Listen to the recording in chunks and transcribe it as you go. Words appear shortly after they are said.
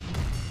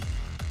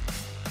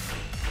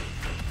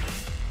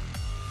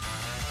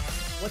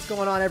What's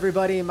going on,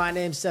 everybody? My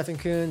name's Stephen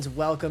Coons.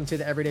 Welcome to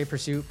the Everyday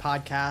Pursuit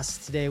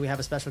podcast. Today we have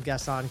a special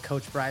guest on,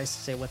 Coach Bryce.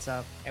 Say what's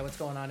up. Hey, what's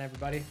going on,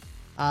 everybody?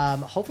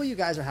 Hopefully you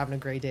guys are having a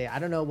great day. I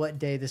don't know what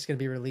day this is going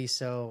to be released,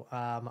 so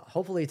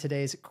hopefully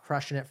today's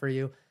crushing it for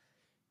you.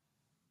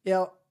 You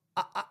know,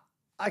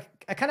 I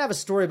kind of have a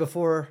story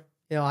before,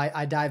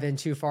 I dive in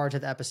too far to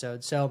the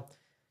episode. So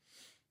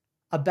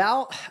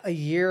about a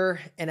year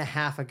and a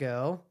half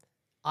ago,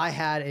 I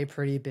had a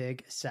pretty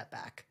big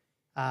setback.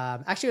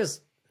 Actually,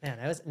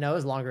 it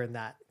was longer than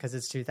that because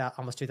it's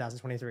almost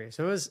 2023.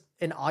 So it was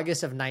in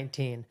August of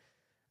 19.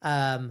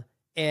 And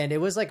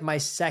it was like my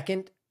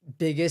second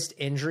biggest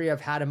injury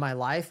I've had in my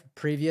life.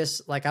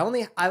 I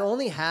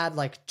only had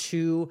like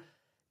two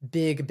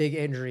big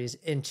injuries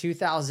in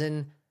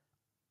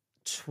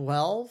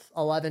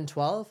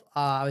 2012.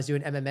 I was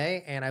doing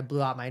MMA and I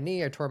blew out my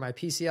knee. I tore my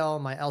PCL,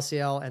 my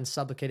LCL, and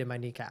subluxated my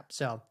kneecap.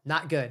 So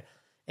not good.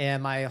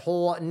 And my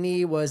whole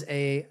knee was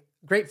a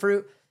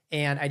grapefruit.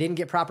 And I didn't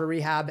get proper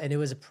rehab, and it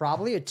was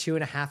probably a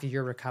 2.5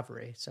 year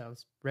recovery. So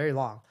it's very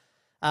long.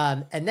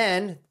 And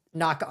then,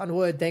 knock on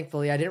wood,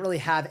 thankfully, I didn't really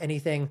have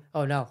anything.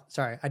 Oh, no,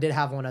 sorry. I did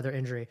have one other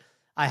injury.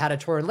 I had a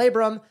torn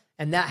labrum,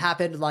 and that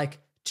happened like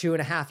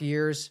 2.5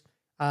 years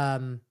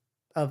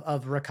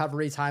of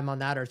recovery time on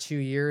that, or 2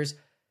 years.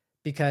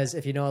 Because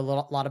if you know a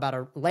lot about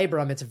a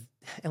labrum,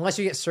 unless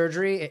you get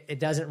surgery,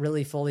 it doesn't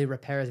really fully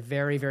repair. It's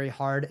very, very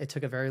hard. It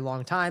took a very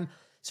long time.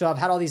 So I've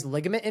had all these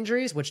ligament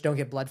injuries, which don't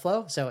get blood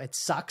flow. So it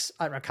sucks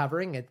at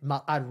recovering.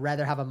 I'd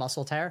rather have a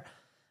muscle tear.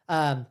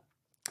 And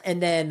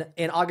then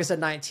in August of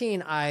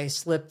 19, I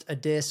slipped a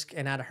disc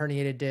and had a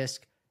herniated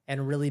disc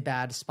and really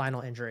bad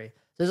spinal injury.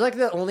 There's like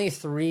the only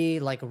three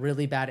like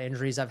really bad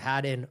injuries I've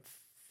had in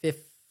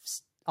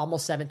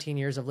almost 17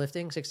 years of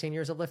lifting, 16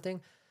 years of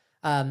lifting.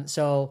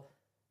 So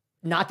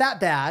not that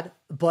bad,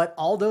 but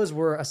all those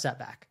were a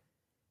setback.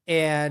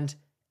 And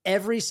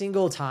every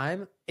single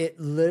time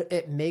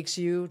it makes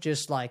you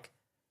just like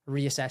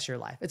reassess your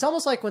life. It's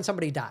almost like when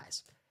somebody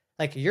dies,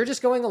 like you're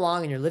just going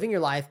along and you're living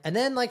your life. And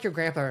then like your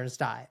grandparents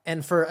die.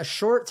 And for a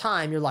short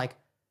time, you're like,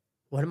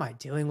 what am I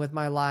doing with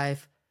my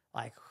life?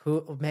 Like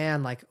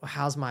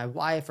how's my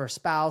wife or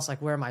spouse?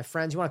 Like, where are my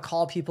friends? You want to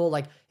call people?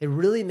 Like, it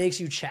really makes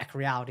you check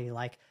reality.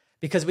 Like,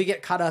 because we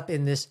get caught up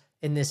in this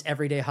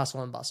everyday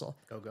hustle and bustle.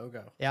 Go.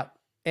 Yep.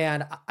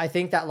 And I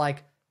think that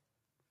like,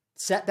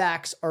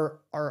 setbacks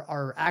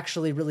are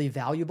actually really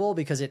valuable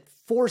because it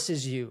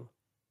forces you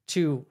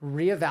to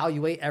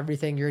reevaluate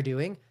everything you're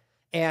doing.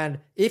 And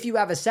if you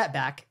have a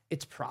setback,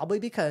 it's probably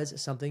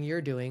because something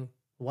you're doing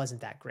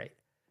wasn't that great.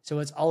 So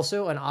it's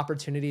also an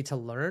opportunity to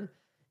learn.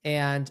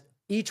 And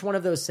each one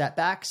of those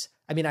setbacks,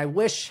 I mean, I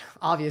wish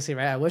I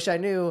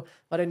knew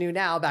what I knew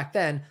now back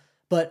then,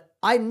 but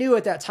I knew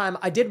at that time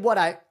I did what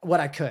I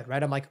could,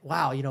 right? I'm like,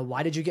 wow,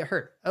 why did you get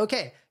hurt?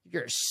 Okay,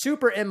 you're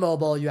super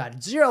immobile. You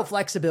had zero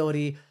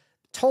flexibility.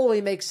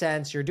 Totally makes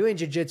sense. You're doing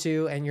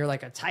jiu-jitsu and you're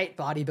like a tight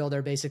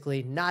bodybuilder,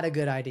 basically. Not a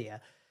good idea.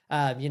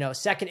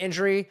 Second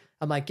injury,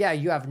 I'm like, yeah,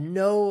 you have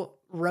no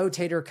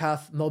rotator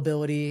cuff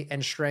mobility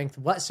and strength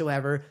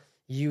whatsoever.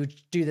 You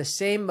do the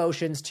same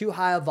motions, too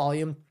high a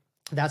volume.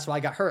 That's why I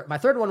got hurt. My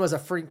third one was a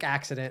freak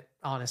accident,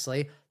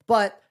 honestly.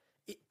 But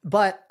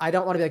I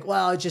don't want to be like,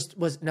 well, it just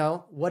was,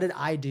 no, what did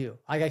I do?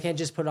 Like, I can't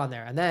just put it on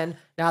there. And then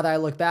now that I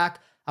look back,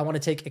 I want to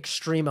take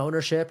extreme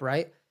ownership,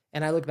 right?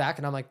 And I look back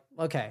and I'm like,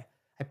 okay,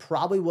 I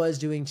probably was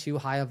doing too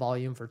high a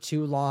volume for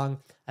too long.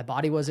 My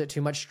body was at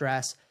too much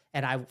stress.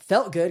 And I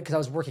felt good because I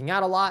was working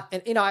out a lot.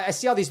 And, I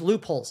see all these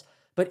loopholes.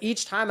 But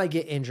each time I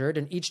get injured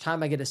and each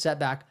time I get a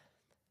setback,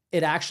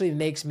 it actually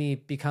makes me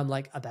become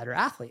like a better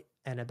athlete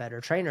and a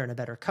better trainer and a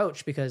better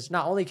coach. Because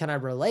not only can I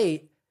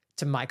relate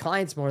to my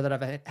clients more that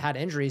I've had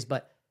injuries,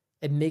 but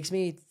it makes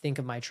me think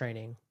of my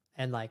training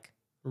and like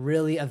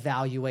really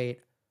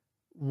evaluate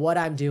what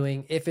I'm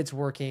doing, if it's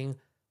working,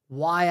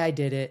 why I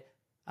did it.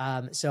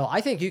 So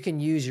I think you can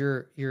use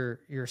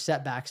your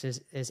setbacks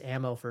as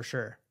ammo for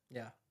sure.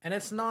 Yeah. And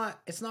it's not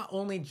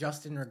only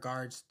just in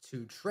regards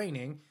to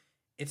training,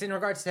 it's in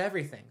regards to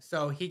everything.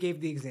 So he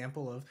gave the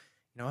example of,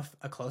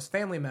 a close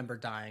family member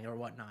dying or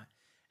whatnot.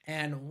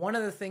 And one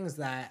of the things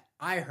that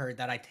I heard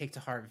that I take to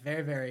heart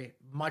very, very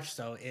much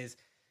so is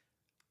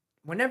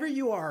whenever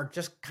you are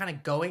just kind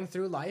of going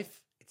through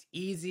life, it's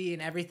easy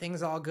and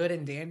everything's all good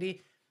and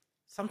dandy.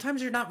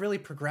 Sometimes you're not really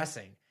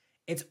progressing.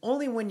 It's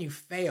only when you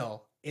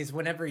fail is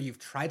whenever you've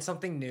tried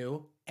something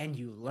new and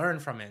you learn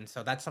from it. And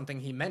so that's something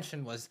he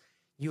mentioned was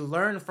you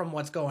learn from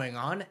what's going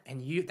on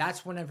and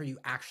that's whenever you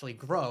actually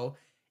grow.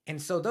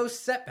 And so those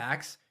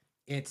setbacks,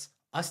 it's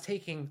us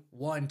taking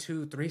 1,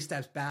 2, 3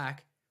 steps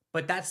back,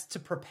 but that's to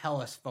propel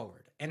us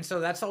forward. And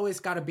so that's always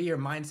got to be your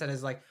mindset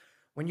is like,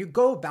 when you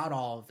go about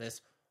all of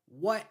this,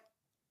 what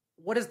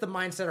is the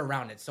mindset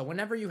around it? So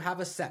whenever you have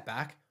a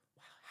setback,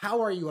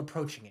 how are you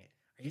approaching it?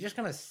 Are you just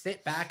going to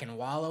sit back and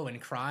wallow and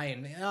cry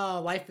and,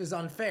 oh, life is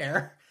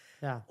unfair?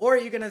 Yeah. Or are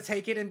you going to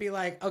take it and be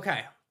like,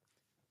 okay,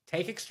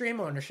 take extreme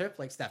ownership,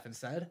 like Stefan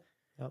said,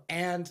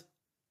 and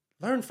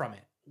learn from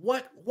it.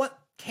 What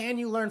can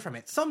you learn from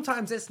it?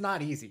 Sometimes it's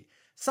not easy.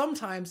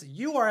 Sometimes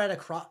you are at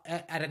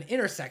an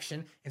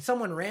intersection and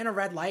someone ran a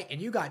red light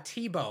and you got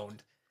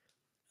T-boned.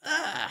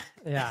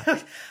 Yeah.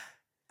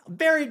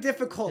 Very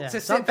difficult to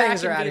Some sit back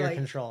things are and out be of your like,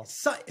 control.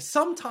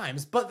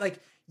 sometimes, but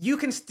like you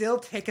can still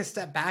take a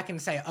step back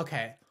and say,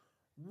 okay,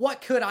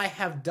 what could I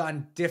have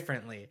done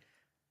differently?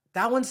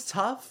 That one's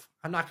tough.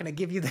 I'm not going to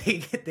give you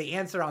the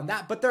answer on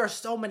that, but there are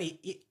so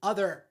many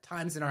other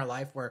times in our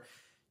life where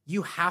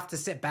you have to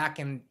sit back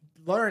and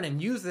learn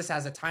and use this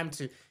as a time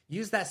to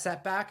use that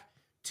setback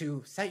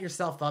to set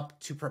yourself up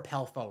to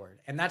propel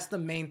forward. And that's the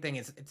main thing.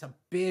 It's a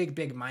big,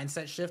 big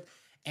mindset shift.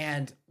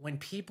 And when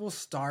people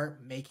start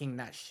making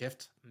that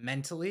shift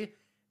mentally,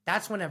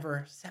 that's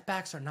whenever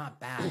setbacks are not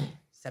bad.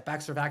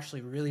 Setbacks are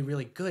actually really,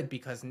 really good,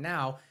 because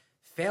now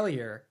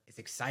failure is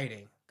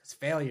exciting, because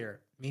failure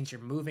means you're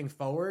moving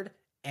forward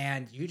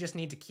and you just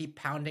need to keep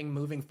pounding,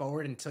 moving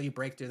forward until you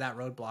break through that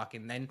roadblock.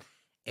 And then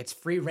it's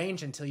free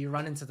range until you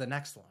run into the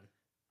next one.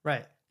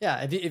 Right.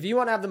 Yeah. If you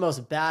want to have the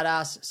most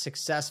badass,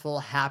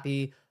 successful,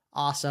 happy,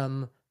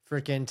 awesome,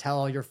 freaking tell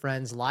all your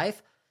friends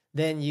life,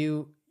 then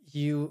you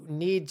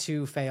need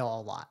to fail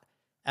a lot.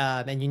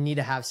 And you need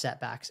to have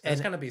setbacks. There's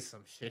going to be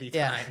some shitty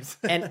times.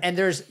 and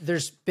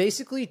there's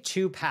basically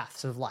two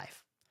paths of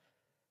life.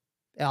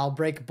 And I'll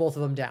break both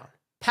of them down.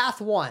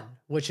 Path one,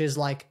 which is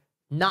like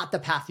not the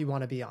path you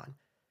want to be on.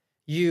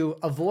 You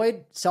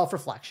avoid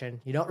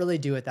self-reflection. You don't really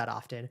do it that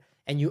often.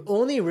 And you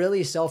only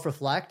really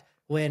self-reflect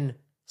when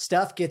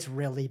stuff gets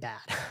really bad,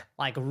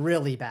 like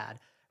really bad,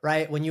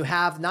 right? When you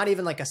have not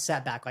even like a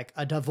setback, like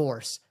a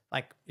divorce,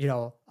 like,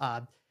 your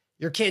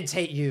kids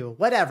hate you,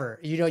 whatever,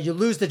 you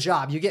lose the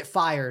job, you get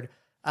fired,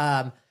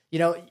 and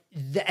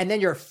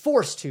then you're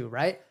forced to,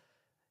 right?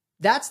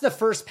 That's the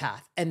first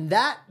path. And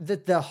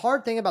the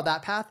hard thing about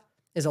that path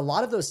is a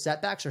lot of those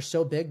setbacks are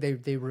so big,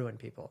 they ruin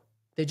people.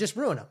 They just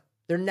ruin them.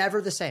 They're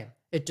never the same.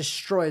 It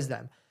destroys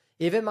them.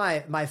 Even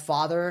my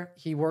father,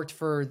 he worked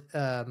for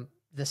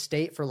the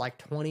state for like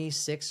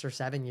 26 or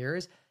 7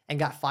 years and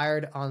got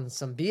fired on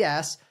some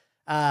BS.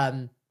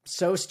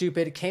 So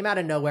stupid, came out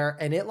of nowhere,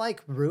 and it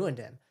like ruined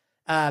him.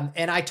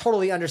 And I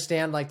totally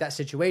understand like that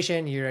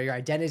situation. Your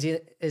identity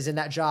is in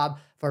that job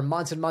for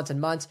months and months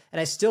and months. And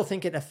I still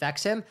think it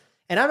affects him.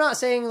 And I'm not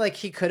saying like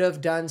he could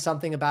have done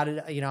something about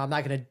it. I'm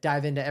not going to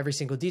dive into every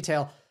single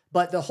detail,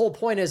 but the whole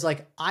point is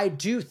like, I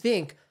do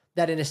think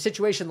that in a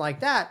situation like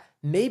that,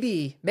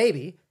 maybe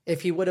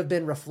if he would have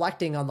been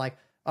reflecting on like,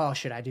 oh,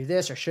 should I do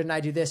this or shouldn't I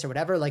do this or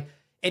whatever? Like,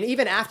 and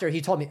even after he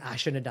told me, I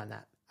shouldn't have done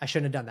that. I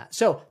shouldn't have done that.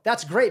 So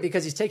that's great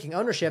because he's taking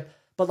ownership,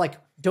 but like,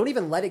 don't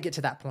even let it get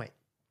to that point.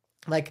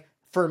 Like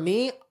for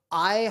me,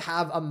 I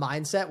have a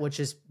mindset, which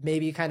is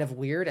maybe kind of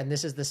weird. And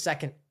this is the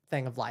second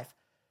thing of life.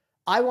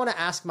 I want to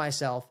ask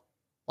myself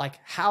like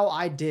how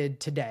I did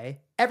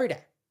today,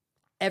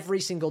 every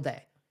single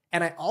day.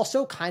 And I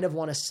also kind of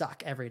want to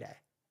suck every day,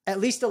 at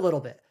least a little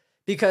bit,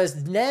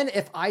 because then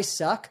if I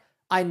suck,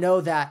 I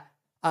know that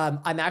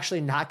I'm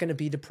actually not going to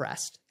be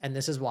depressed. And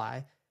this is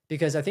why,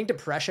 because I think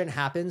depression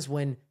happens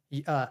when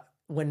you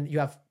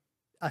have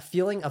a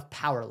feeling of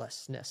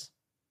powerlessness,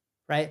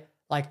 right?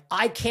 Like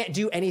I can't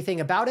do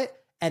anything about it.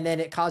 And then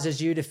it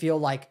causes you to feel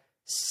like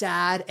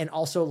sad and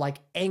also like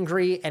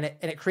angry, and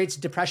it creates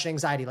depression,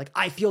 anxiety. Like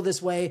I feel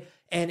this way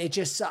and it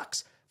just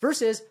sucks.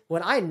 Versus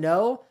when I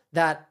know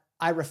that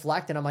I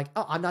reflect and I'm like,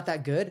 oh, I'm not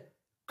that good,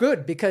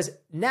 because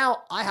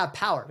now I have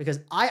power because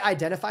I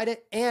identified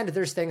it and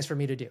there's things for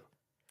me to do.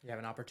 You have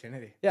an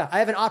opportunity. Yeah, I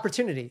have an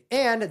opportunity.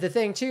 And the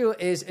thing too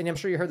is, and I'm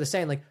sure you heard the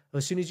saying, like,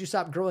 as soon as you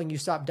stop growing, you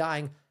stop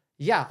dying.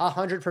 Yeah,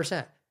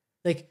 100%.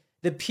 Like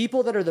the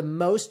people that are the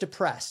most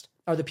depressed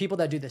are the people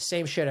that do the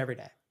same shit every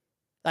day.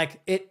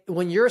 Like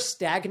when you're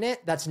stagnant,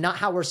 that's not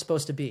how we're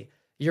supposed to be.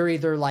 You're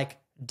either like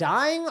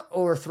dying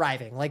or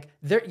thriving. Like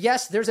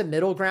there's a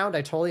middle ground.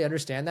 I totally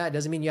understand that. It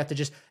doesn't mean you have to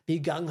just be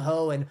gung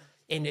ho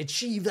and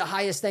achieve the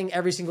highest thing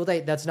every single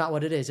day. That's not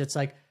what it is. It's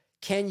like,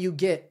 can you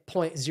get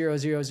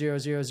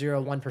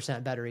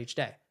 0.00001% better each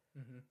day?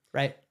 Mm-hmm.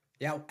 Right?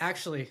 Yeah,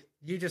 actually,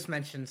 you just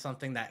mentioned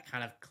something that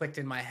kind of clicked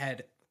in my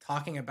head,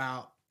 talking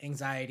about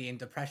anxiety and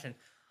depression.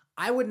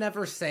 I would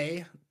never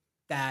say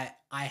that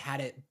I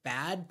had it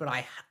bad, but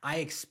I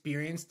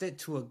experienced it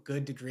to a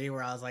good degree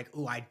where I was like,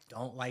 oh, I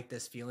don't like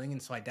this feeling.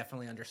 And so I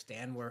definitely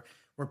understand where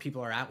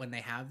people are at when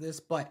they have this.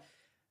 But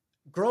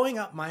growing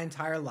up my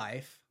entire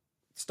life,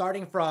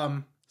 starting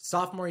from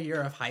sophomore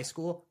year of high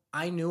school,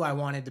 I knew I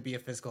wanted to be a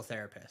physical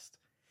therapist.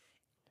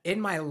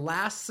 In my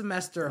last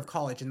semester of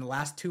college, in the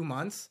last 2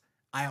 months,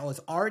 I was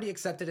already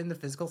accepted into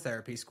physical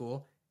therapy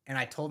school. And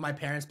I told my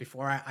parents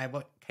before I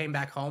came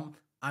back home,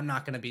 I'm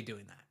not going to be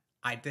doing that.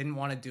 I didn't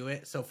want to do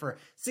it. So for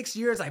 6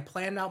 years, I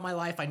planned out my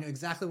life. I knew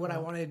exactly what I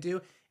wanted to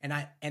do.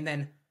 And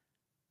then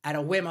at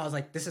a whim, I was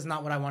like, this is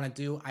not what I want to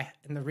do.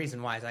 And the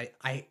reason why is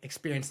I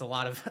experienced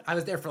I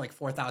was there for like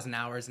 4,000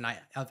 hours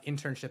of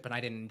internship, and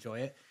I didn't enjoy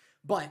it.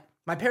 But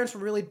my parents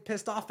were really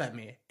pissed off at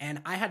me.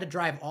 And I had to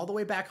drive all the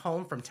way back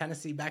home from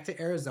Tennessee back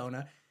to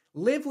Arizona,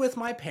 live with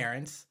my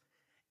parents,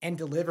 and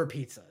deliver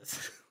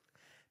pizzas.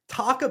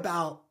 Talk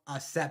about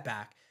a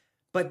setback.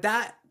 But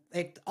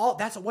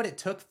that's what it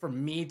took for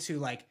me to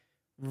like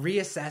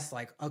reassess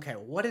like, okay,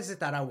 what is it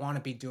that I want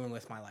to be doing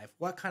with my life?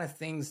 What kind of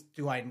things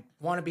do I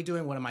want to be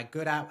doing? What am I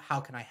good at? How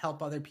can I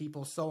help other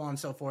people? So on and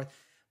so forth.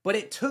 But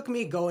it took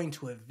me going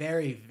to a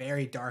very,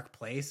 very dark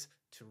place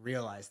to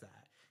realize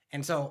that.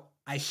 And so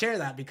I share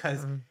that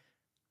because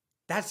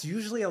that's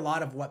usually a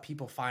lot of what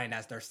people find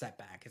as their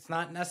setback. It's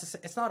not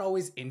necessary. It's not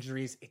always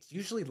injuries. It's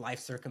usually life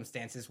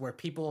circumstances where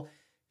people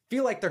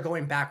feel like they're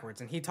going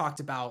backwards. And he talked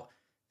about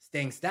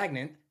staying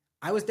stagnant.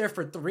 I was there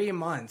for 3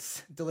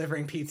 months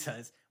delivering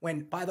pizzas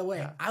when, by the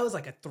way, I was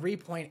like a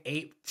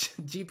 3.8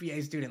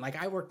 GPA student.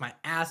 Like I worked my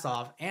ass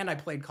off and I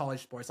played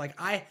college sports. Like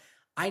I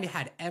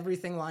had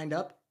everything lined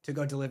up to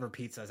go deliver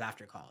pizzas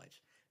after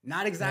college.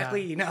 Not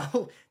exactly, you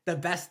know, the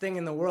best thing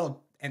in the world.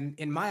 And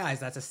in my eyes,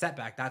 that's a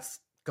setback. That's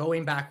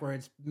going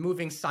backwards,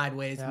 moving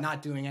sideways,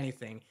 not doing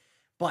anything.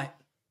 But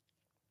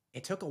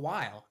it took a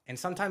while. And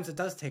sometimes it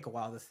does take a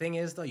while. The thing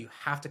is, though, you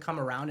have to come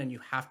around and you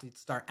have to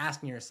start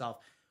asking yourself,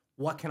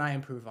 what can I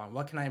improve on?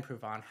 What can I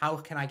improve on? How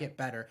can I get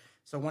better?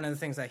 So one of the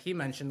things that he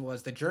mentioned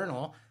was the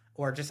journal,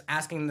 or just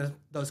asking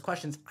those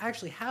questions. I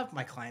actually have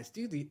my clients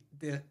do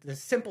the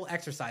simple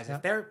exercise.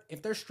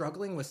 If they're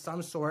struggling with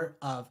some sort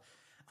of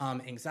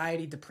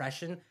anxiety,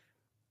 depression,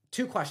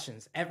 2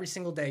 questions every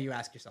single day you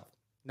ask yourself.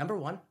 Number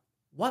 1,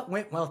 what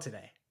went well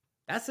today?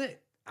 That's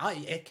it.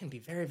 It can be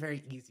very,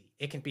 very easy.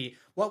 It can be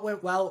what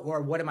went well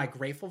or what am I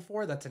grateful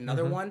for? That's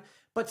another one.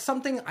 But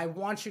something I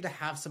want you to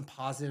have some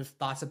positive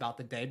thoughts about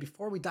the day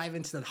before we dive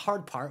into the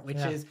hard part, which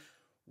is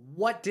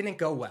what didn't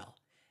go well.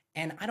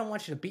 And I don't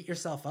want you to beat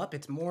yourself up.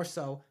 It's more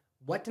so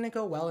what didn't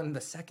go well? And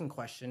the second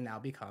question now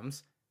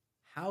becomes,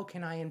 how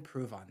can I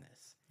improve on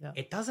this? Yeah.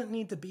 It doesn't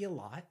need to be a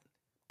lot.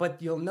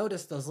 But you'll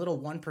notice those little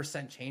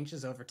 1%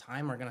 changes over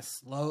time are going to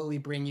slowly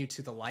bring you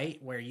to the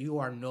light where you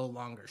are no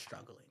longer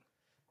struggling.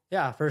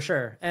 Yeah, for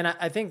sure. And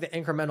I think the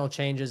incremental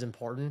change is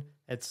important.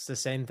 It's the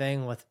same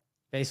thing with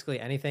basically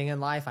anything in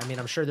life. I mean,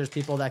 I'm sure there's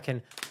people that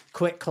can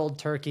quit cold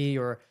turkey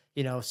or,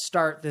 you know,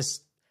 start this,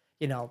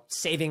 you know,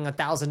 saving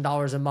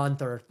 $1,000 a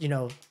month or, you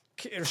know,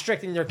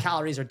 restricting their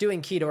calories or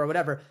doing keto or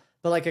whatever.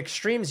 But like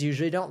extremes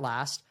usually don't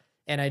last.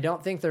 And I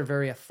don't think they're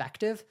very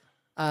effective.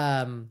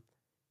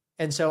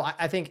 And so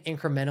I think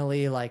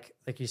incrementally, like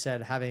you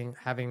said,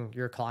 having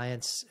your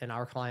clients and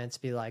our clients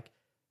be like,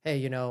 hey,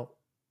 you know,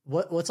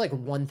 what's like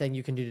one thing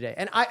you can do today?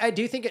 And I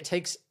do think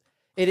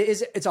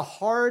it's a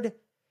hard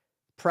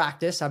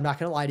practice. I'm not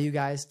going to lie to you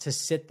guys, to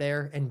sit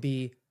there and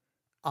be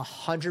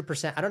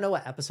 100%. I don't know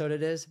what episode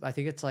it is, but I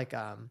think it's like,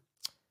 I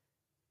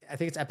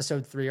think it's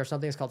episode 3 or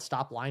something. It's called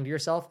Stop Lying to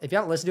Yourself. If you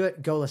haven't listened to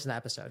it, go listen to that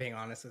episode. Being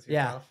honest with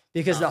yourself. Yeah.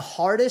 Because the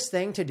hardest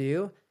thing to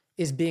do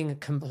is being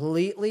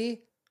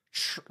completely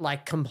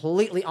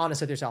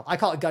honest with yourself. I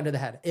call it gun to the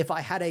head. If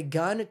I had a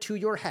gun to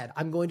your head,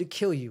 I'm going to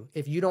kill you.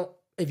 If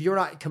you're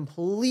not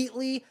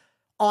completely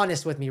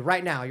honest with me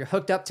right now, you're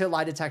hooked up to a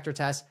lie detector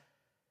test,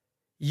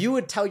 you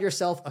would tell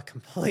yourself a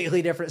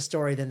completely different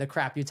story than the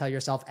crap you tell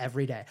yourself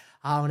every day.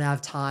 I don't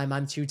have time.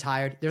 I'm too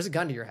tired. There's a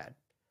gun to your head.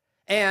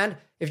 And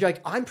if you're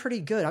like, I'm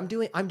pretty good, I'm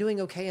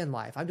doing okay in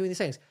life, I'm doing these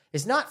things,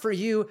 it's not for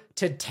you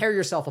to tear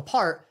yourself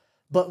apart.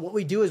 But what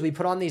we do is we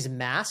put on these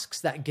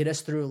masks that get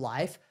us through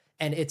life.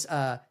 And it's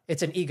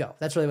an ego.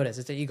 That's really what it is.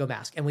 It's an ego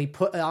mask. And we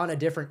put on a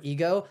different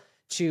ego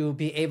to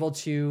be able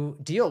to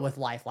deal with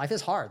life. Life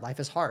is hard. Life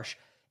is harsh.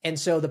 And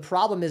so the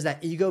problem is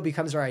that ego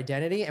becomes our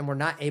identity and we're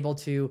not able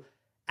to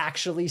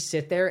actually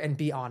sit there and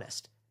be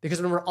honest.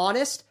 Because when we're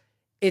honest,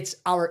 it's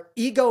our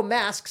ego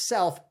mask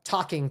self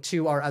talking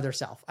to our other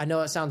self. I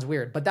know it sounds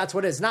weird, but that's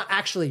what it is. It's not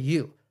actually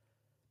you.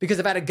 Because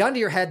if I had a gun to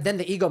your head, then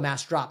the ego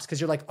mask drops because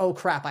you're like, oh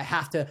crap, I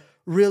have to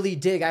really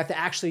dig. I have to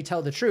actually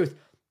tell the truth.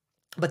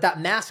 But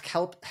that mask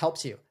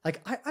helps you.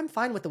 Like, I'm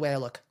fine with the way I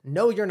look.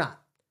 No, you're not.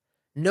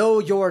 No,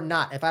 you're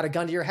not. If I had a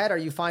gun to your head, are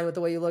you fine with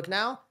the way you look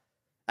now?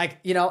 Like,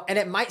 you know, and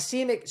it might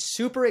seem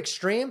super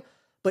extreme,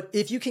 but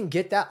if you can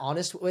get that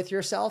honest with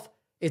yourself,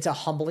 it's a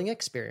humbling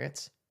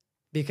experience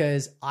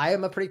because I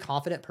am a pretty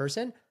confident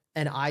person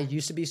and I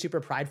used to be super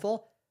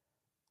prideful.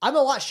 I'm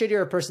a lot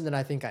shittier person than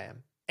I think I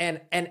am.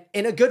 And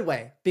in a good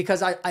way,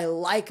 because I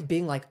like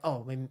being like,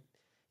 oh,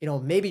 you know,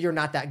 maybe you're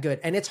not that good.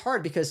 And it's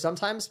hard because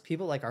sometimes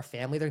people like our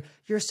family,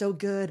 you're so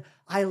good.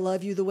 I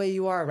love you the way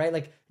you are, right?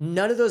 Like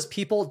none of those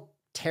people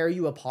tear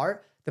you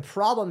apart. The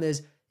problem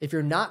is if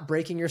you're not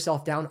breaking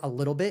yourself down a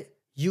little bit,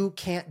 you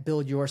can't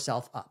build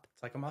yourself up.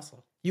 It's like a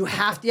muscle. You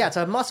have to, it's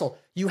a muscle.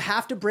 You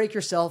have to break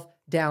yourself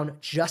down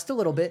just a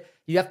little bit.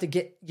 You have to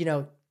get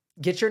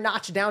your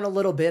notch down a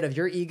little bit of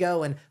your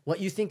ego and what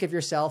you think of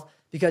yourself,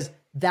 because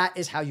that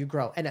is how you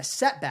grow. And a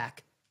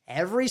setback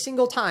every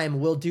single time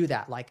will do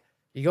that. Like,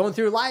 you're going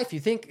through life, you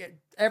think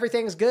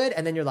everything's good,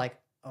 and then you're like,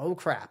 oh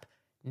crap,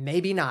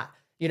 maybe not.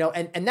 You know,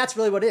 and that's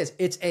really what it is.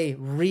 It's a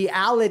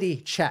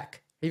reality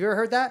check. Have you ever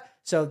heard that?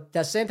 So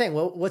that's the same thing.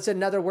 Well, what's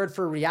another word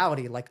for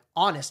reality? Like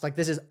honest, like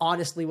this is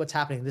honestly what's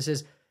happening. This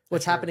is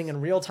what's happening in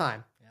real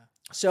time. Yeah.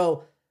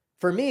 So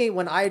for me,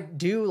 when I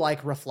do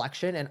like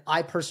reflection, and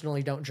I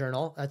personally don't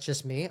journal, that's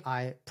just me.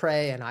 I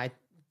pray and I,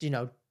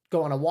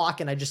 go on a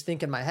walk and I just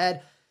think in my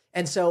head.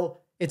 And so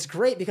it's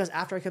great because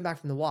after I come back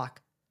from the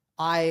walk,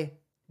 I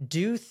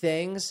do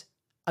things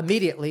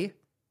immediately.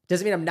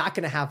 Doesn't mean I'm not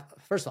going to have,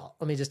 first of all,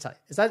 let me just tell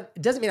you,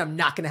 it doesn't mean I'm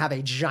not going to have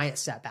a giant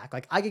setback.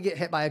 Like I could get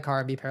hit by a car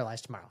and be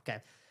paralyzed tomorrow.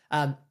 Okay.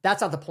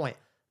 That's not the point.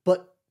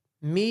 But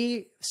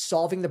me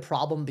solving the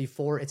problem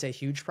before it's a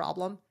huge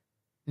problem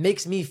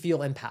makes me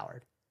feel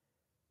empowered.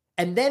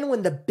 And then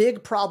when the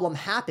big problem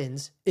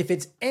happens, if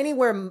it's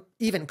anywhere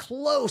even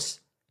close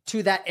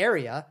to that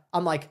area,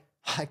 I'm like,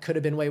 I could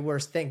have been way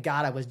worse. Thank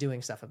God I was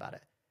doing stuff about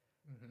it.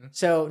 Mm-hmm.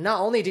 So not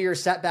only do your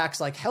setbacks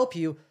like help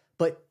you,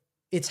 but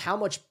it's how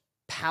much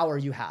power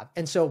you have.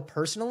 And so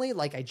personally,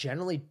 like I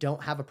generally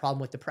don't have a problem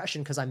with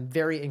depression because I'm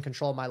very in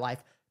control of my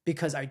life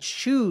because I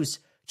choose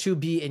to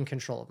be in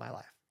control of my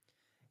life.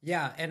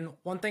 Yeah. And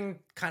one thing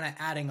kind of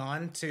adding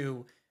on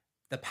to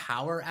the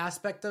power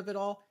aspect of it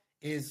all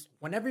is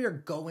whenever you're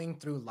going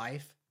through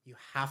life, you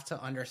have to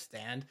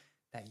understand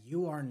that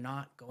you are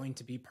not going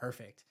to be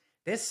perfect.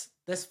 This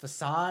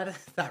facade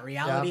that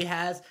reality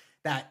has,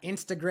 that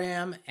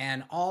Instagram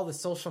and all the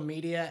social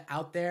media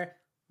out there,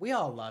 we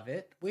all love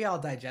it. We all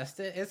digest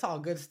it. It's all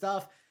good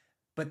stuff.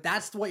 But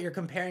that's what you're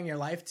comparing your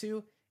life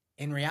to.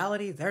 In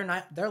reality,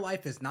 their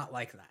life is not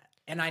like that.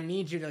 And I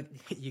need you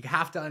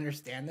have to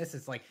understand this.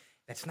 It's like,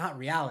 that's not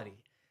reality.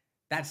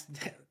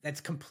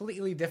 That's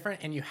completely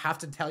different. And you have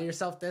to tell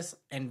yourself this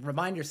and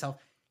remind yourself,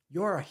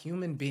 you're a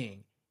human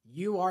being.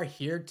 You are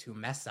here to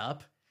mess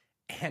up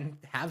and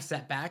have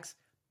setbacks.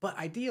 But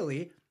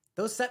ideally,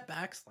 those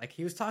setbacks, like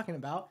he was talking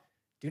about,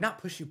 do not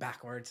push you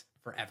backwards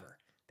forever.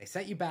 They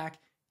set you back.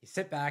 You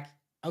sit back.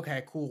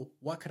 Okay, cool.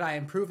 What could I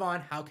improve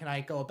on? How can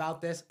I go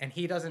about this? And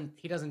he doesn't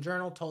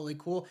journal. Totally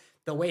cool.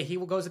 The way he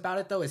goes about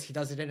it though is he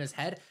does it in his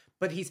head,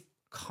 but he's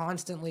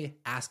constantly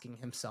asking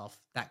himself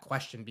that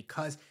question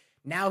because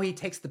now he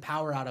takes the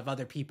power out of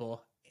other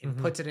people and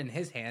puts it in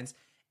his hands.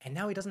 And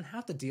now he doesn't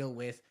have to deal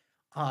with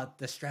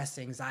the stress,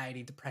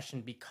 anxiety,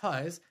 depression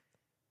because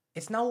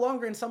it's no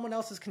longer in someone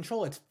else's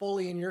control. It's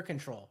fully in your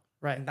control.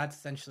 Right. And that's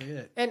essentially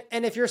it.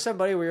 And if you're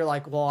somebody where you're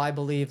like, well, I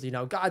believe,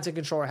 God's in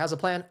control or has a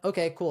plan.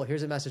 Okay, cool.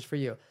 Here's a message for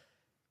you.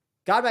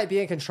 God might be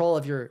in control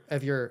of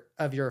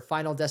your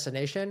final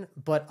destination,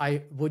 but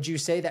would you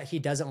say that he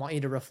doesn't want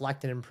you to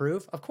reflect and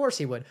improve? Of course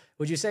he would.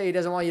 Would you say he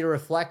doesn't want you to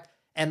reflect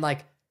and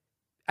like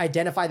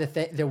identify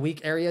the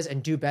weak areas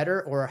and do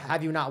better or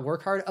have you not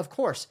work hard? Of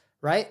course.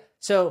 Right.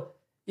 So,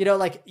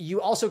 like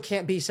you also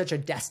can't be such a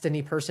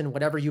destiny person,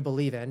 whatever you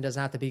believe in. It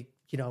doesn't have to be,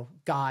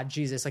 God,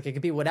 Jesus, like it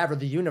could be whatever,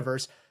 the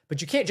universe,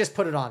 but you can't just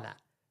put it on that.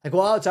 Like,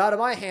 well, it's out of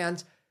my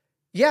hands.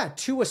 Yeah,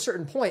 to a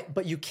certain point,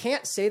 but you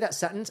can't say that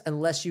sentence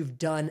unless you've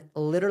done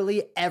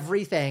literally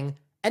everything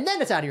and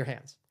then it's out of your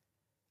hands.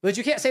 But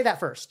you can't say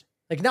that first.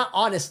 Like not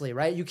honestly,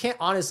 right? You can't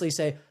honestly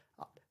say,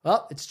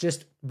 well, it's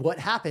just what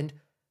happened,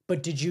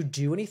 but did you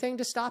do anything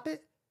to stop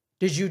it?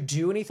 Did you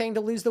do anything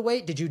to lose the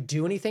weight? Did you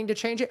do anything to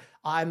change it?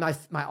 My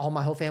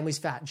whole family's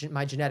fat,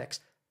 my genetics.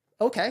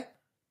 Okay,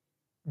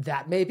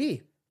 that may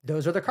be.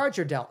 Those are the cards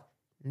you're dealt.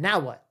 Now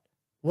what?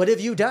 What have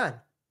you done?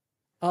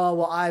 Oh,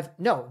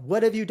 well,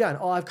 what have you done?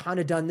 Oh, I've kind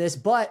of done this,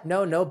 but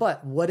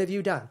but what have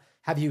you done?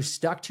 Have you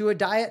stuck to a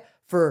diet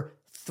for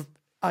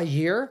a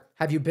year?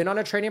 Have you been on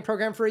a training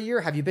program for a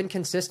year? Have you been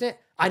consistent?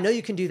 I know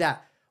you can do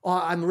that. Oh,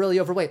 I'm really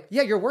overweight.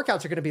 Yeah, your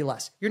workouts are going to be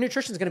less. Your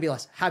nutrition is going to be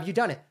less. Have you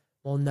done it?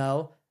 Well,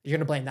 no. You're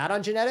going to blame that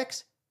on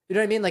genetics? You know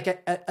what I mean?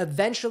 Like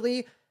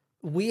eventually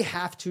we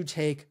have to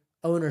take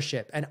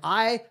ownership. And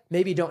I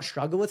maybe don't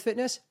struggle with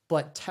fitness,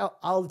 but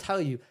I'll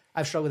tell you,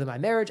 I've struggled in my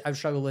marriage. I've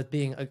struggled with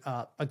being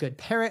a good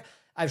parent.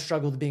 I've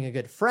struggled with being a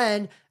good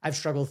friend. I've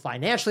struggled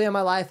financially in my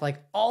life, like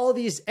all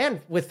these,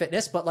 and with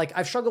fitness, but like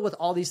I've struggled with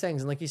all these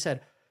things. And like you said,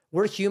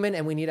 we're human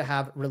and we need to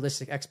have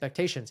realistic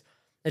expectations.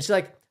 It's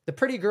like the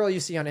pretty girl you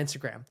see on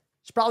Instagram.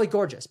 She's probably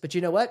gorgeous, but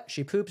you know what?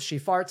 She poops, she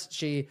farts,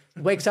 she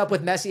wakes up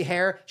with messy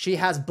hair, she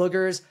has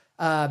boogers,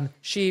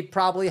 she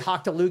probably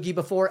hocked a loogie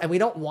before, and we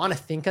don't want to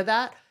think of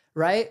that,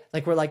 right?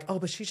 Like we're like, oh,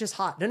 but she's just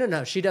hot.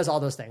 No. She does all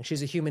those things.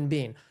 She's a human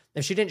being.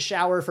 If she didn't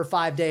shower for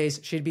 5 days,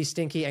 she'd be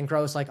stinky and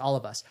gross like all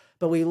of us.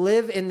 But we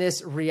live in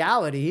this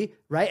reality,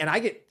 right? And I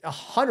get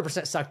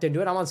 100% sucked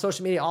into it. I'm on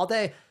social media all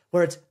day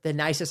where it's the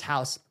nicest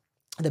house,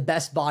 the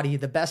best body,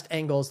 the best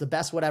angles, the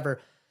best whatever.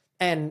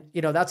 And,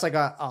 that's like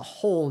a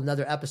whole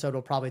nother episode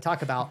we'll probably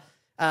talk about.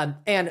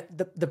 And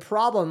the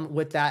problem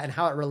with that and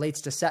how it relates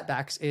to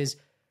setbacks is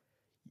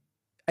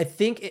I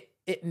think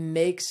it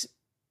makes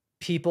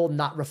people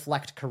not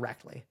reflect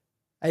correctly.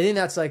 I think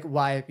that's like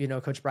why,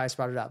 Coach Bryce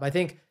brought it up. I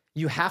think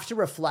you have to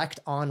reflect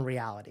on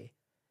reality.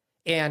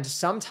 And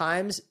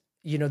sometimes,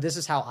 this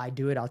is how I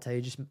do it. I'll tell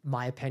you just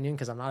my opinion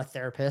because I'm not a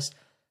therapist.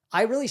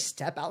 I really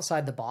step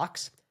outside the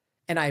box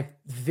and I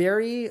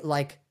very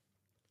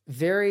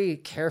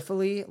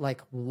carefully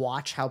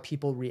watch how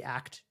people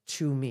react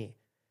to me.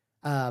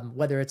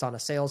 Whether it's on a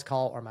sales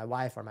call or my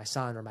wife or my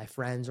son or my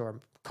friends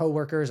or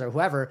coworkers or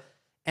whoever.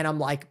 And I'm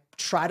like,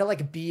 try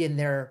to be in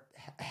their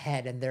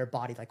head and their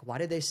body. Like, why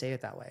did they say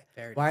it that way?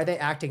 Why are they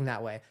acting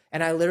that way?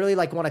 And I literally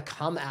want to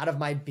come out of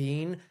my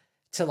being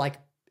to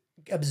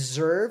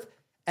observe.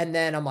 And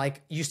then I'm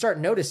like, you start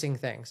noticing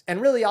things.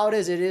 And really all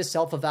it is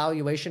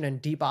self-evaluation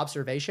and deep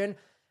observation.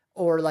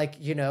 Or like,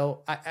 you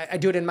know, I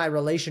do it in my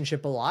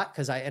relationship a lot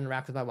because I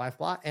interact with my wife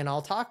a lot, and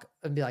I'll talk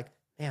and be like,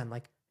 man,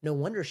 like, no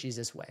wonder she's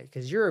this way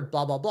because you're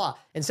blah, blah, blah.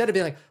 Instead of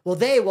being like, well,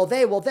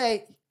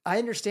 they, I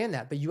understand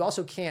that, but you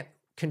also can't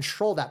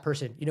control that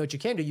person. You know what you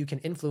can do? You can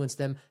influence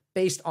them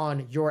based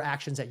on your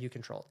actions that you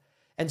controlled.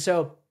 And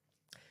so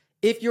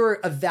if you're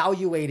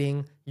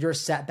evaluating your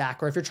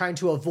setback, or if you're trying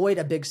to avoid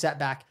a big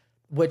setback,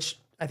 which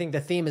I think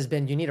the theme has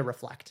been, you need to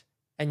reflect,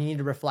 and you need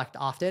to reflect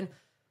often.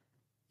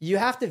 You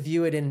have to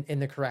view it in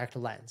the correct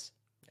lens.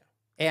 Yeah.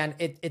 And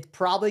it's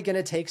probably going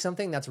to take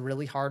something that's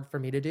really hard for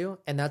me to do.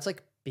 And that's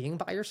like being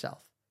by yourself,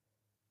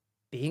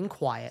 being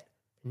quiet,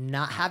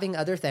 not having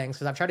other things.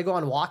 Cause I've tried to go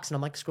on walks and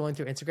I'm like scrolling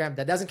through Instagram.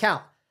 That doesn't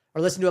count.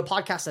 Or listen to a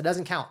podcast. That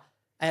doesn't count.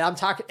 And I'm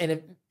talking,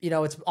 and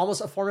it's almost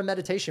a form of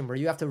meditation where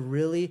you have to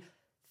really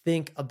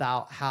think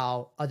about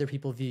how other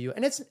people view you.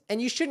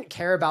 And you shouldn't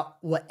care about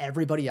what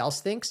everybody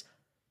else thinks.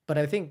 But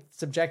I think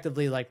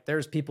subjectively, like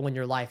there's people in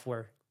your life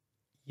where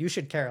you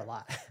should care a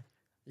lot.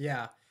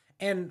 Yeah.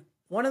 And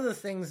one of the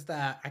things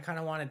that I kind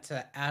of wanted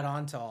to add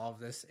on to all of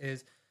this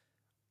is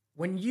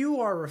when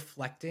you are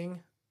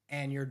reflecting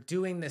and you're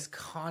doing this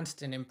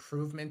constant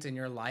improvement in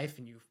your life,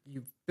 and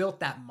you've built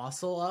that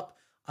muscle up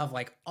of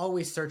like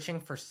always searching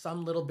for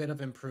some little bit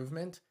of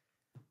improvement,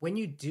 when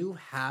you do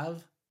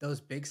have those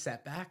big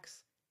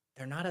setbacks,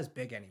 they're not as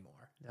big anymore.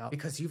 Yep.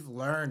 Because you've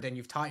learned and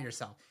you've taught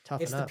yourself.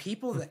 It's the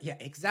people that, yeah,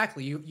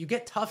 exactly. You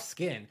get tough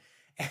skin.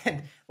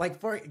 And like,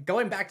 for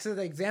going back to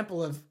the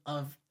example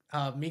of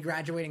me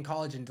graduating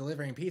college and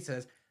delivering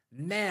pizzas,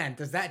 man,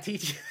 does that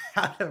teach you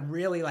how to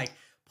really like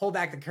pull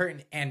back the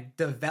curtain and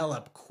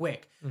develop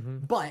quick. Mm-hmm.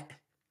 But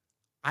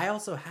I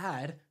also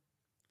had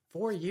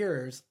 4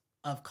 years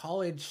of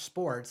college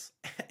sports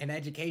and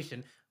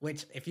education,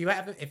 which if you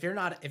haven't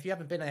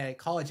been a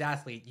college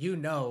athlete, you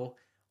know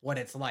what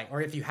it's like.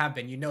 Or if you have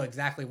been, you know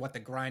exactly what the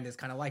grind is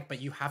kind of like,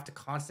 but you have to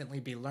constantly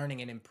be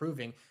learning and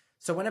improving.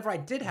 So whenever I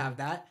did have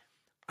that,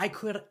 I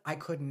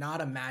could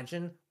not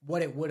imagine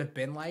what it would have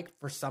been like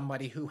for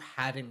somebody who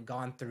hadn't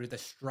gone through the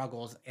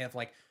struggles of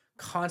like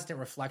constant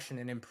reflection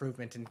and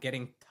improvement and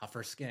getting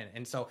tougher skin.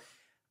 And so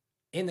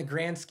in the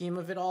grand scheme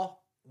of it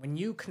all, when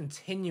you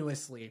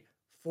continuously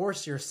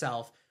force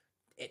yourself,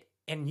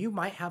 and you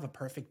might have a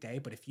perfect day,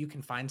 but if you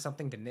can find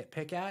something to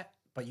nitpick at,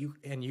 you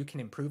can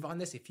improve on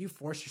this, if you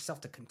force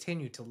yourself to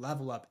continue to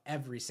level up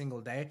every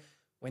single day,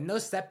 when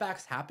those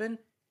setbacks happen,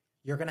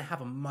 you're going to have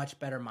a much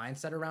better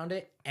mindset around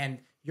it, and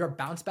your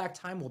bounce back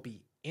time will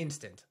be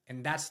instant.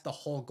 And that's the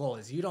whole goal,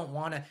 is you don't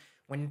want to,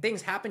 when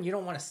things happen, you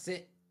don't want to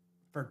sit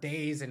for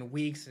days and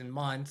weeks and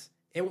months.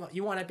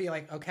 You want to be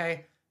like,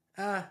 okay,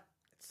 it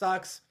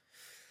sucks.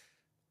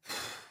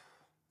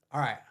 All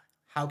right,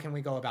 how can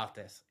we go about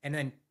this? And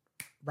then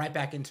right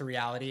back into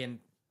reality and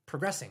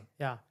progressing.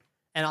 Yeah.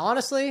 And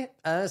honestly,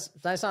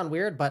 that sound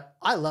weird, but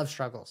I love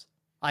struggles.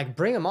 Like,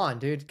 bring them on,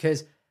 dude.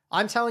 Because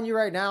I'm telling you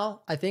right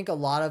now, I think a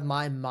lot of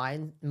my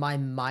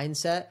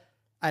mindset,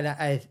 and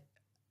I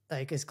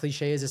like, as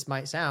cliche as this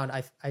might sound,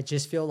 I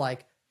just feel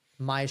like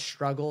my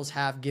struggles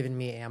have given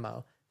me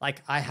ammo.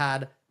 Like, I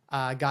had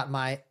got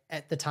my,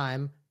 at the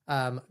time,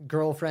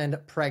 girlfriend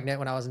pregnant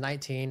when I was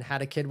 19,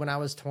 had a kid when I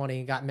was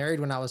 20, got married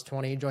when I was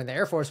 20, joined the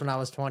Air Force when I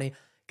was 20,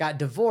 got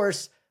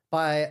divorced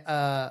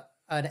by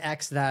an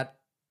ex that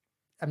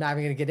I'm not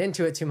even going to get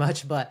into it too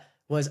much, but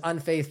was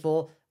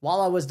unfaithful while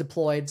I was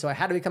deployed. So I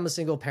had to become a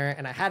single parent,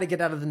 and I had to get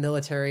out of the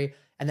military,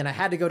 and then I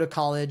had to go to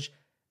college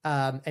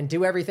and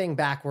do everything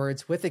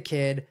backwards with a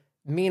kid.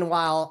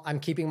 Meanwhile,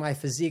 I'm keeping my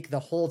physique the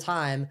whole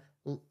time,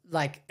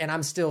 and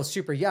I'm still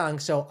super young.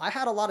 So I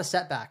had a lot of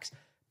setbacks,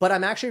 but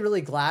I'm actually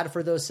really glad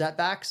for those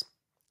setbacks,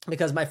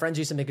 because my friends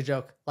used to make a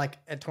joke, like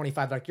at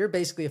 25, like, you're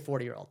basically a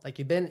 40-year-old. Like,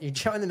 you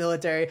joined the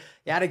military,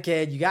 you had a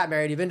kid, you got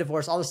married, you've been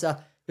divorced, all this stuff.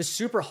 It was a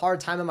super hard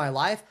time in my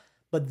life.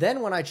 But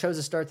then when I chose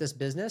to start this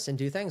business and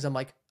do things, I'm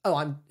like,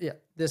 oh,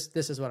 this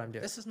is what I'm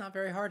doing. This is not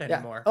very hard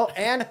anymore. Yeah. Oh,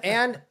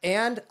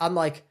 and I'm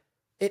like,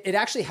 it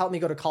actually helped me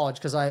go to college,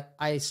 because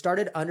I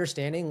started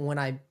understanding when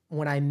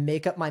I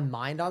make up my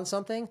mind on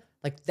something,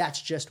 like,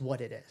 that's just what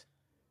it is.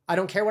 I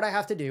don't care what I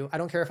have to do. I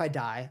don't care if I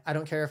die. I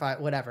don't care if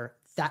whatever,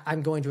 that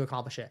I'm going to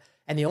accomplish it.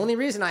 And the only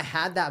reason I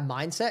had that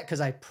mindset,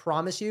 because I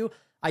promise you,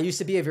 I used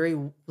to be a very,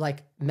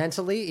 like,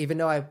 mentally, even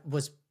though I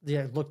was,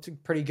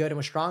 looked pretty good and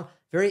was strong,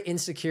 very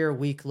insecure,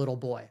 weak little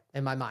boy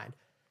in my mind.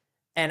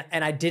 And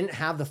I didn't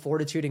have the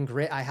fortitude and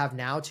grit I have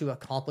now to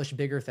accomplish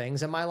bigger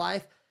things in my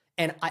life.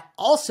 And I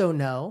also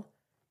know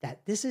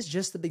that this is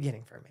just the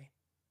beginning for me.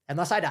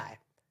 Unless I die,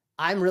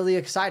 I'm really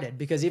excited,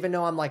 because even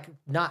though I'm like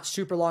not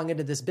super long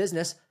into this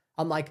business,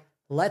 I'm like,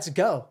 let's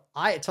go.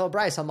 I told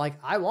Bryce, I'm like,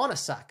 I want to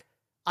suck.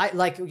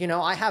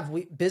 I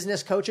have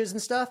business coaches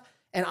and stuff,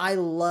 and I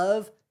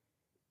love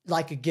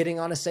like getting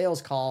on a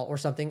sales call or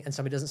something and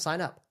somebody doesn't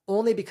sign up,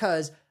 only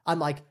because I'm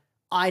like,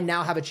 I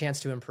now have a chance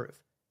to improve.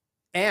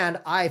 And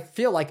I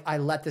feel like I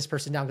let this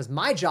person down, because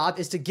my job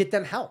is to get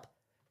them help,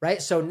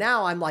 right? So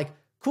now I'm like,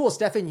 cool,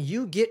 Stefan,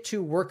 you get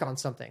to work on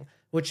something,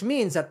 which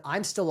means that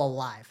I'm still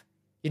alive.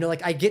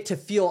 Like, I get to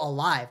feel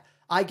alive.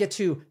 I get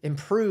to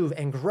improve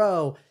and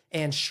grow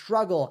and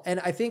struggle. And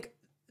I think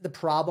the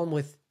problem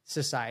with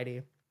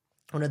society,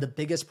 one of the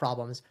biggest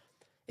problems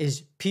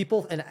is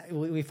people, and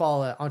we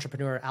follow an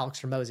entrepreneur,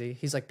 Alex Ramosi.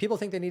 He's like, people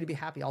think they need to be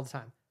happy all the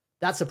time.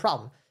 That's the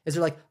problem. Is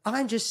they're like,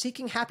 I'm just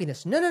seeking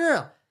happiness.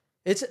 No.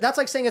 That's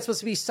like saying it's supposed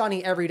to be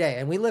sunny every day.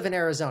 And we live in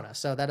Arizona,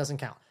 so that doesn't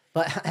count.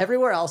 But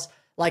everywhere else,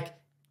 like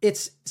you're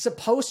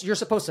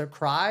supposed to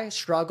cry,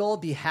 struggle,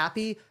 be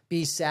happy,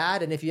 be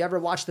sad. And if you ever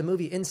watch the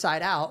movie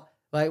Inside Out,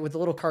 like with the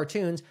little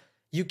cartoons,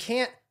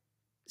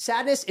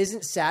 sadness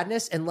isn't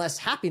sadness unless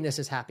happiness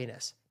is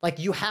happiness. Like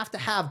you have to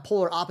have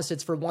polar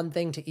opposites for one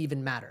thing to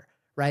even matter,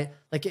 right?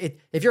 Like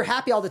if you're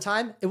happy all the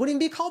time, it wouldn't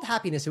even be called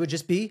happiness. It would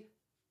just be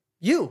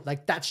you.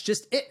 Like that's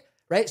just it,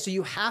 right? So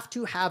you have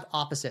to have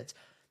opposites.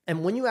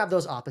 And when you have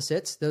those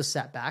opposites, those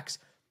setbacks,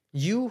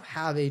 you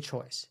have a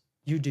choice.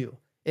 You do.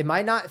 It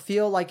might not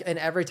feel like in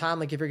every time,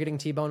 like if you're getting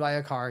T-boned by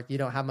a car, you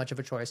don't have much of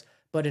a choice.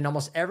 But in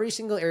almost every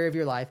single area of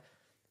your life,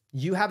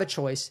 you have a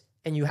choice,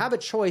 and you have a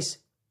choice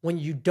when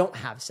you don't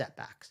have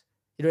setbacks.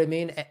 You know what I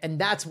mean? And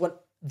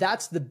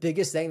that's the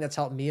biggest thing that's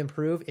helped me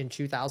improve in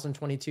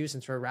 2022,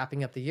 since we're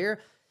wrapping up the year,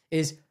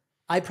 is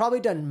I've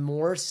probably done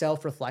more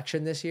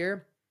self-reflection this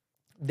year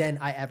than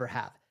I ever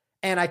have.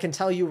 And I can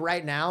tell you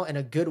right now, in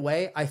a good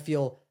way, I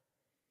feel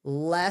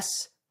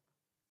less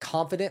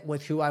confident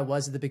with who I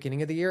was at the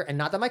beginning of the year. And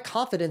not that my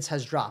confidence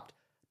has dropped,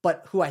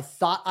 but who I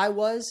thought I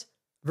was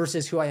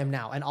versus who I am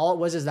now. And all it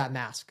was is that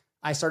mask.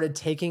 I started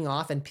taking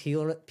off and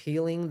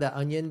peeling the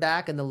onion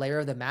back and the layer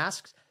of the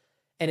masks.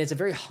 And it's a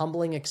very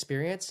humbling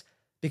experience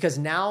because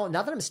now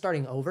that I'm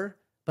starting over,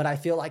 but I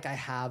feel like I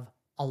have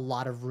a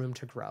lot of room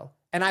to grow.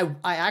 And I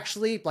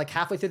actually, like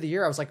halfway through the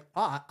year, I was like,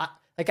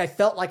 I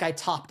felt like I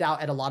topped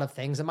out at a lot of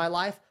things in my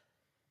life.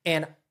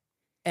 And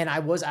I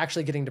was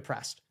actually getting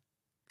depressed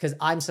because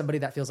I'm somebody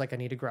that feels like I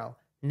need to grow.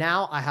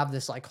 Now I have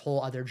this like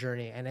whole other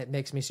journey, and it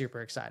makes me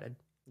super excited.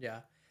 Yeah.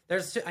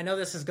 I know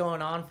this is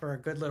going on for a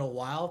good little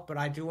while, but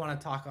I do want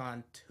to talk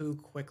on two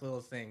quick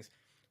little things.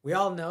 We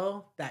all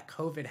know that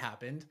COVID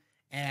happened,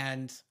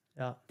 and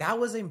that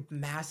was a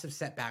massive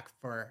setback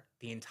for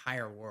the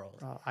entire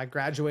world. I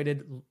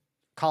graduated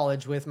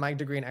college with my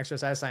degree in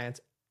exercise science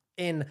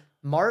in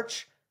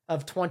March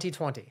of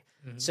 2020.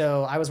 Mm-hmm.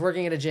 So I was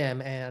working at a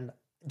gym and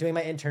doing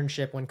my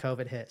internship when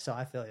COVID hit. So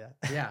I feel you.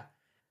 Yeah.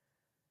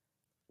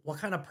 What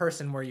kind of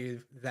person were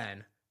you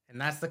then? And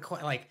that's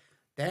like,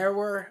 there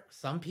were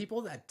some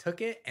people that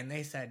took it and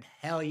they said,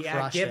 hell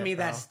yeah, give me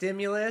that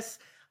stimulus.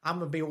 I'm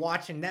going to be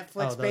watching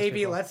Netflix,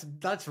 baby. People.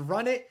 Let's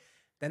run it.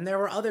 Then there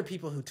were other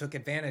people who took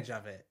advantage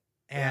of it.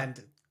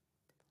 And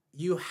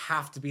you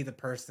have to be the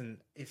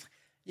person. If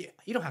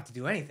you don't have to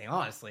do anything,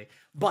 honestly.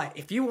 But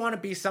if you want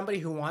to be somebody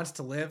who wants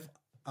to live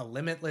a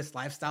limitless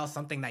lifestyle,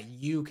 something that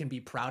you can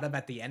be proud of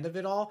at the end of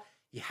it all,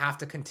 you have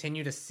to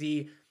continue to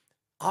see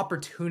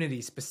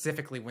opportunities,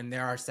 specifically when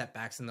there are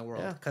setbacks in the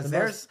world. Because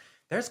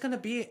there's going to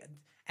be,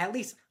 at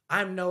least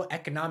I'm no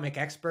economic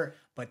expert,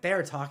 but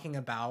they're talking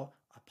about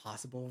a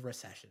possible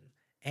recession.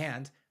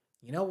 And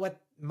you know what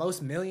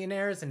most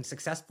millionaires and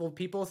successful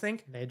people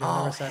think?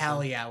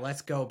 Hell yeah,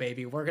 let's go,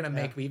 baby. We're going to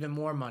make even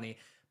more money.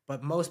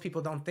 But most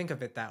people don't think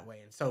of it that way.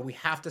 And so we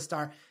have to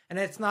start, and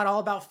it's not all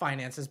about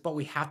finances, but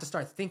we have to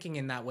start thinking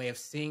in that way of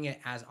seeing it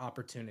as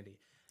opportunity.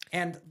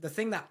 And the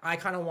thing that I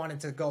kind of wanted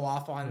to go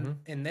off on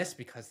in this,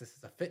 because this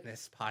is a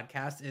fitness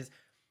podcast, is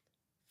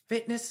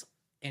fitness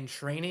and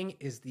training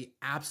is the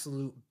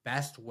absolute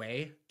best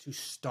way to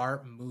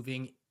start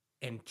moving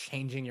and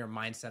changing your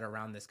mindset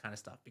around this kind of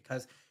stuff.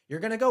 Because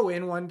you're going to go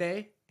in one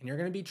day and you're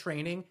going to be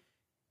training,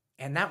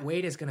 and that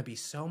weight is going to be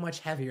so much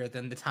heavier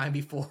than the time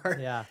before.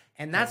 Yeah.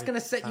 And that's going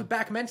to set you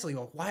back mentally.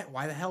 Well,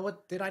 why the hell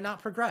did I not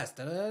progress?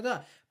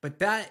 But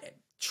that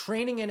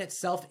training in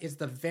itself is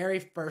the very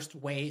first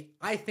way,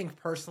 I think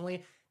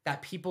personally,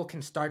 that people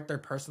can start their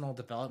personal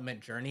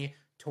development journey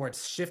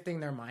towards shifting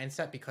their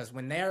mindset. Because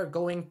when they're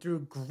going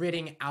through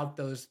gritting out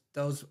those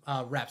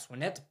reps,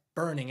 when it's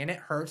burning and it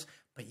hurts,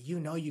 but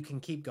you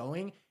can keep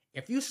going,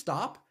 if you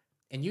stop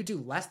and you do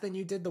less than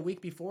you did the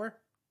week before,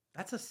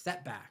 that's a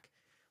setback.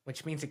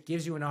 Which means it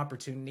gives you an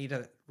opportunity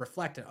to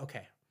reflect on,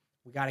 okay,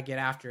 we got to get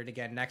after it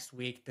again next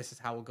week. This is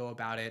how we'll go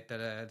about it.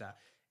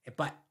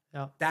 But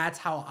that's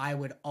how I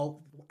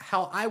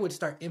would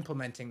start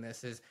implementing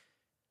this, is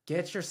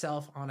get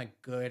yourself on a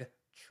good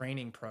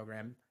training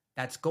program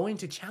that's going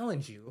to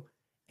challenge you,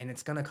 and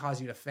it's going to cause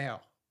you to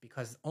fail,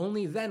 because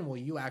only then will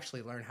you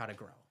actually learn how to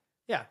grow.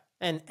 Yeah.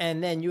 And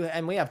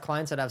then we have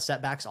clients that have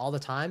setbacks all the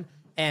time,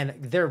 and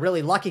they're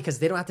really lucky because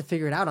they don't have to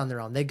figure it out on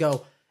their own. They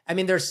go, I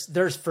mean,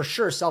 there's for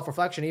sure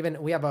self-reflection.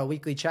 Even we have a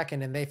weekly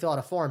check-in and they fill out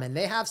a form and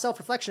they have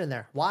self-reflection in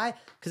there. Why?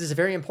 Because it's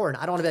very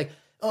important. I don't want to be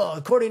like,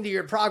 according to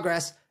your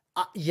progress,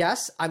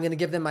 yes, I'm going to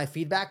give them my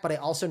feedback, but I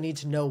also need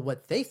to know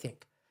what they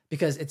think,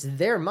 because it's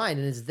their mind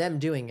and it's them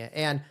doing it.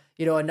 And,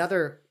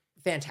 another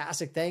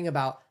fantastic thing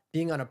about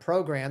being on a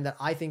program that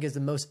I think is the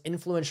most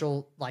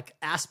influential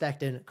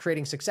aspect in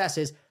creating success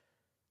is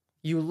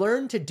you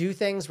learn to do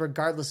things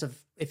regardless of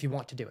if you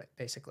want to do it,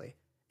 basically.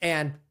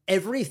 And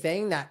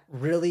everything that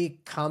really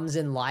comes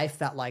in life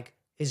that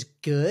is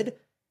good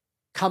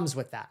comes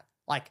with that.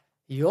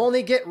 You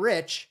only get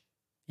rich,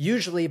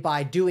 usually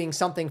by doing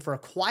something for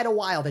quite a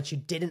while that you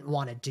didn't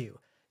want to do.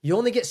 You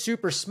only get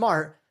super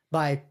smart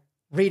by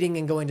reading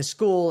and going to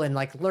school and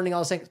like learning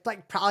all those things.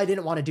 Like probably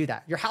didn't want to do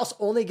that. Your house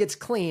only gets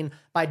clean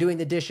by doing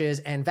the dishes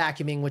and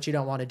vacuuming, which you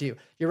don't want to do.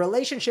 Your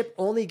relationship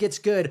only gets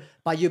good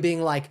by you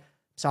being like,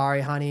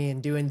 sorry, honey,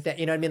 and doing that.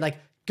 You know what I mean? Like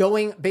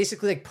going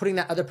basically like putting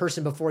that other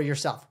person before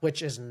yourself,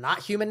 which is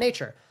not human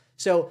nature.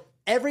 So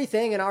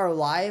everything in our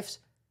lives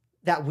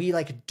that we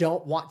like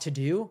don't want to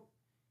do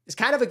is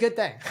kind of a good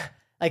thing.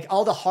 Like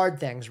all the hard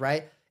things,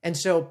 right? And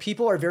so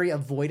people are very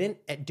avoidant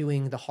at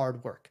doing the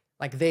hard work.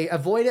 Like they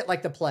avoid it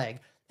like the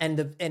plague.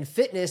 And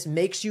fitness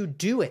makes you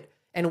do it.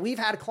 And we've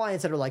had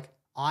clients that are like,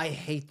 I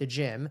hate the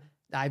gym.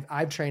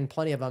 I've trained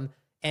plenty of them.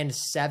 And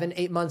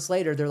 7-8 months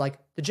later, they're like,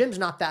 the gym's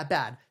not that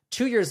bad.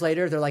 2 years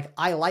later, they're like,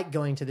 I like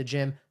going to the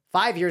gym.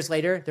 5 years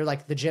later, they're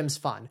like, the gym's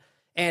fun.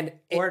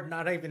 Or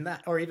not even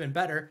that, or even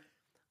better,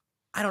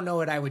 I don't know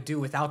what I would do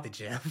without the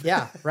gym.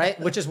 Yeah, right?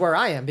 Which is where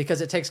I am,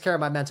 because it takes care of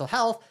my mental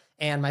health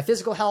and my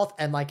physical health.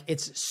 And like,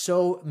 it's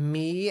so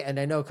me. And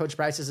I know Coach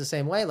Bryce is the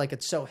same way. Like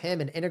it's so him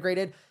and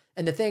integrated.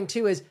 And the thing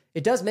too is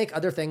it does make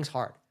other things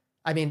hard.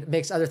 I mean, it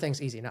makes other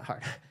things easy, not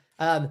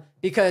hard.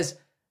 Because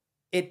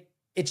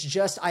it's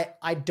just,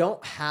 I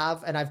don't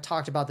have, and I've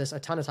talked about this a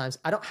ton of times,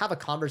 I don't have a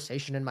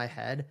conversation in my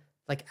head,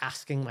 like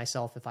asking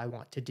myself if I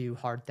want to do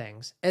hard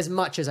things as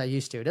much as I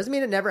used to. It doesn't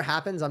mean it never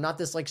happens. I'm not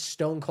this like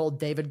stone cold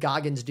David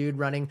Goggins dude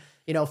running,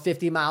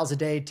 50 miles a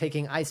day,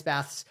 taking ice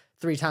baths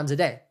 3 times a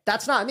day.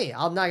 That's not me.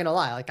 I'm not going to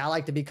lie. Like I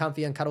like to be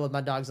comfy and cuddle with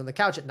my dogs on the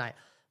couch at night,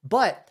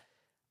 but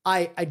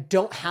I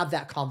don't have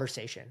that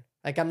conversation.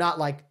 Like, I'm not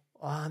like,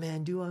 oh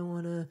man, do I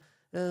want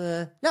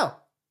to, no,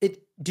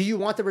 do you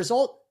want the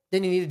result?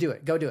 Then you need to do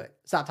it. Go do it.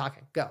 Stop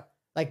talking. Go.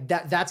 Like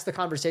that's the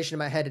conversation in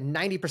my head. And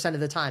 90% of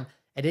the time,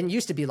 it didn't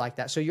used to be like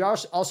that. So you're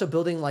also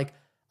building like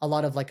a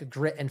lot of like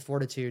grit and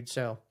fortitude.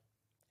 So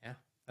yeah,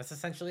 that's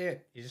essentially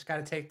it. You just got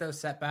to take those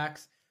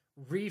setbacks,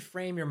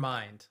 reframe your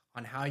mind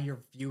on how you're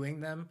viewing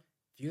them,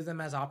 view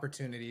them as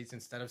opportunities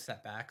instead of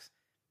setbacks,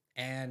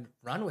 and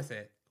run with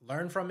it.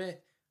 Learn from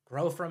it,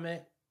 grow from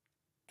it.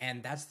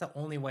 And that's the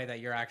only way that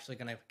you're actually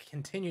going to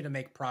continue to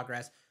make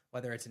progress,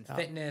 whether it's in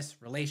fitness,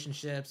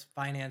 relationships,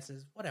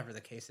 finances, whatever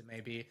the case it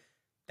may be.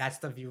 That's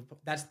the view.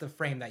 That's the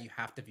frame that you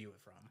have to view it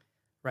from.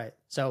 Right.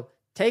 So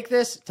take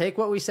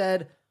what we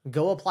said,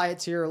 go apply it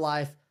to your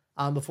life.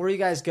 Before you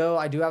guys go,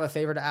 I do have a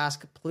favor to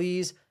ask.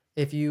 Please,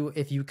 if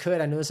you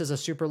could, I know this is a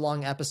super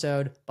long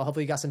episode, but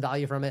hopefully you got some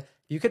value from it.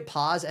 If you could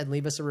pause and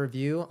leave us a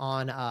review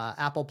on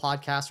Apple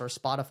Podcasts or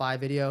Spotify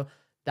video,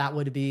 that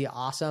would be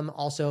awesome.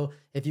 Also,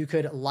 if you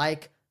could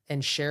like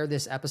and share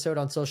this episode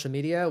on social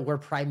media. We're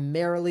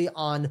primarily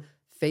on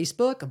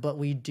Facebook, but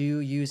we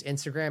do use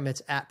Instagram.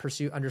 It's at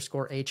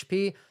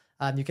pursuit_HP.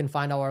 You can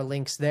find all our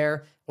links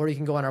there, or you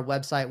can go on our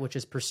website, which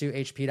is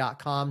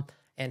pursuithp.com,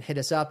 and hit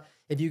us up.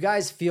 If you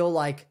guys feel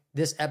like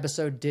this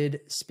episode did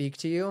speak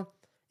to you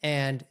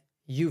and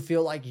you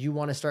feel like you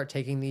want to start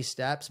taking these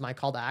steps, my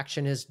call to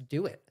action is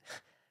do it.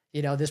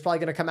 This is probably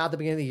going to come out at the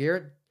beginning of the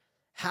year.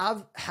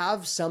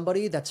 Have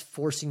somebody that's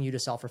forcing you to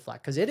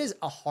self-reflect, because it is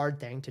a hard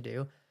thing to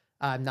do.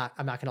 I'm not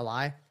going to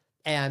lie.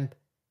 And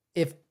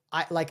if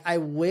I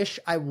wish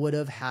I would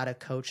have had a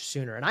coach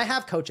sooner. And I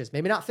have coaches,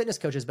 maybe not fitness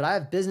coaches, but I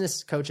have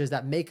business coaches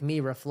that make me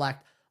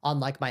reflect on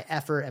like my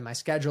effort and my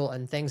schedule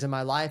and things in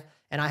my life.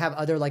 And I have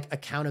other like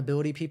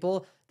accountability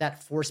people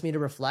that force me to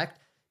reflect,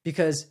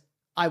 because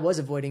I was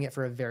avoiding it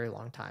for a very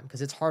long time,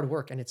 because it's hard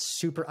work and it's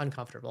super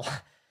uncomfortable.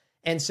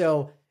 And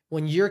so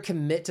when you're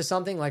commit to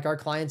something like our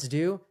clients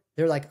do,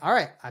 they're like, all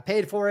right, I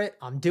paid for it.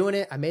 I'm doing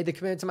it. I made the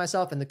commitment to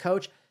myself and the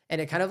coach. And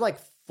it kind of like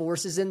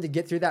forces them to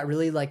get through that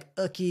really like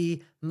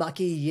icky,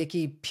 mucky,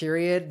 yicky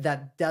period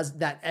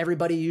that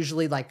everybody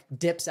usually like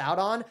dips out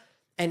on.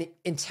 And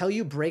until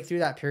you break through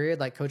that period,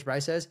 like Coach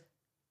Bryce says,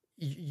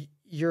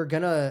 you're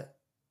going to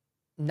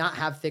not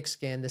have thick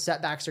skin. The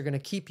setbacks are going to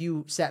keep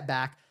you set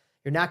back.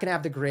 You're not going to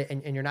have the grit,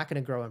 and you're not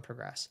going to grow and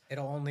progress.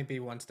 It'll only be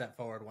one step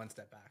forward, one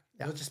step back.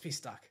 Yeah. You'll just be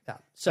stuck. Yeah.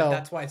 So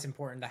that's why it's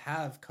important to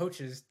have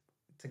coaches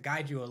to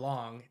guide you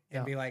along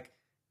and be like,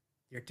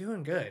 you're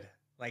doing good.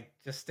 Like,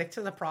 just stick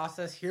to the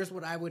process. Here's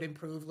what I would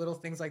improve, little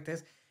things like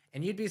this.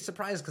 And you'd be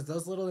surprised, because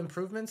those little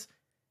improvements,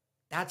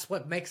 that's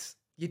what makes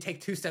you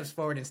take 2 steps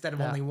forward instead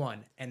of only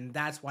one. And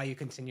that's why you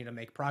continue to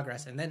make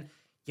progress. And then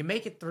you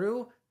make it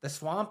through the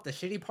swamp, the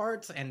shitty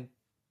parts, and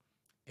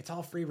it's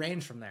all free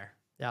range from there.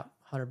 Yeah,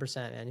 100%,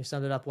 man. You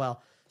summed it up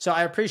well. So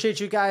I appreciate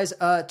you guys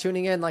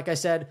tuning in. Like I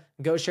said,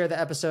 go share the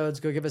episodes.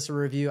 Go give us a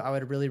review. I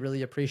would really,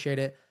 really appreciate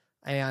it.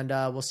 And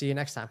we'll see you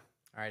next time.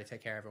 All right,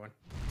 take care, everyone.